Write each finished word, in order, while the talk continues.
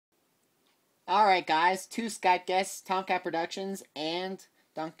Alright guys, two Skype guests, Tomcat Productions and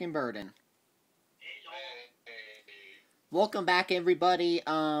Duncan Burden. Welcome back everybody.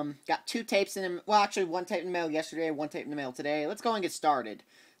 Got two tapes in the, well actually one tape in the mail yesterday, one tape in the mail today. Let's go and get started.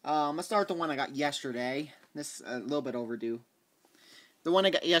 I'm gonna start with the one I got yesterday. This is a little bit overdue. The one I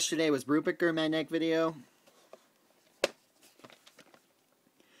got yesterday was Brubaker Magnetic Video.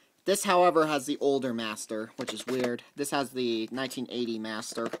 This, however, has the older master, which is weird. This has the 1980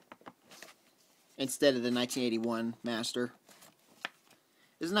 master instead of the 1981 master.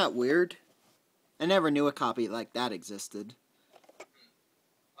 Isn't that weird? I never knew a copy like that existed.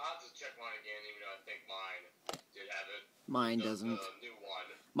 I'll have to check mine again, even though I think mine did have it. Mine doesn't. The new one.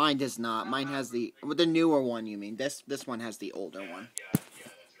 Mine does not. Mine has the newer one. You mean this one has the older one. Yeah, that's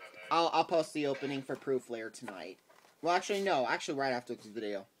what I'll post the opening for proof later tonight. Well, actually no. Actually, right after this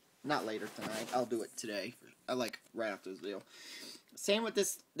video. Not later tonight. I'll do it today. I like right after this video. Same with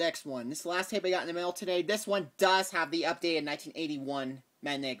this next one. This last tape I got in the mail today. This one does have the updated 1981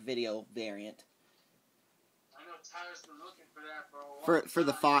 Magnetic Video variant. I know Tyler's been looking for that for a long For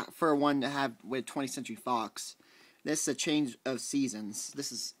the time. for one to have with 20th Century Fox. This is a change of seasons. This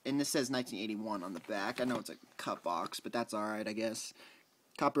says 1981 on the back. I know it's a cut box, but that's alright, I guess.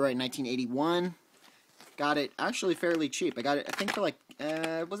 Copyright 1981. Got it actually fairly cheap. I got it, I think, for like,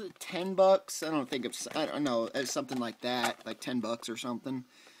 was it $10? I don't know. It's something like that. Like $10 or something.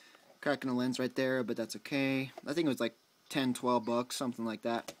 Cracking the lens right there, but that's okay. I think it was like $10, $12, something like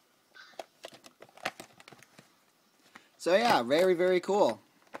that. So yeah, very, very cool.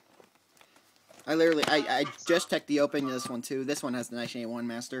 I just checked the opening of this one too. This one has the 1981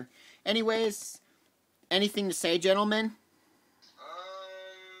 master. Anyways, anything to say, gentlemen?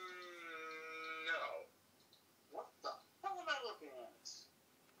 No. What the hell am I looking at?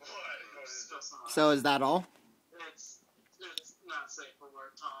 What is this? So is that all? It's not safe for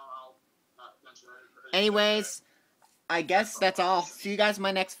work, Tom. I'll not mention it. Anyways, I guess that's all. See you guys in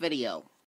my next video.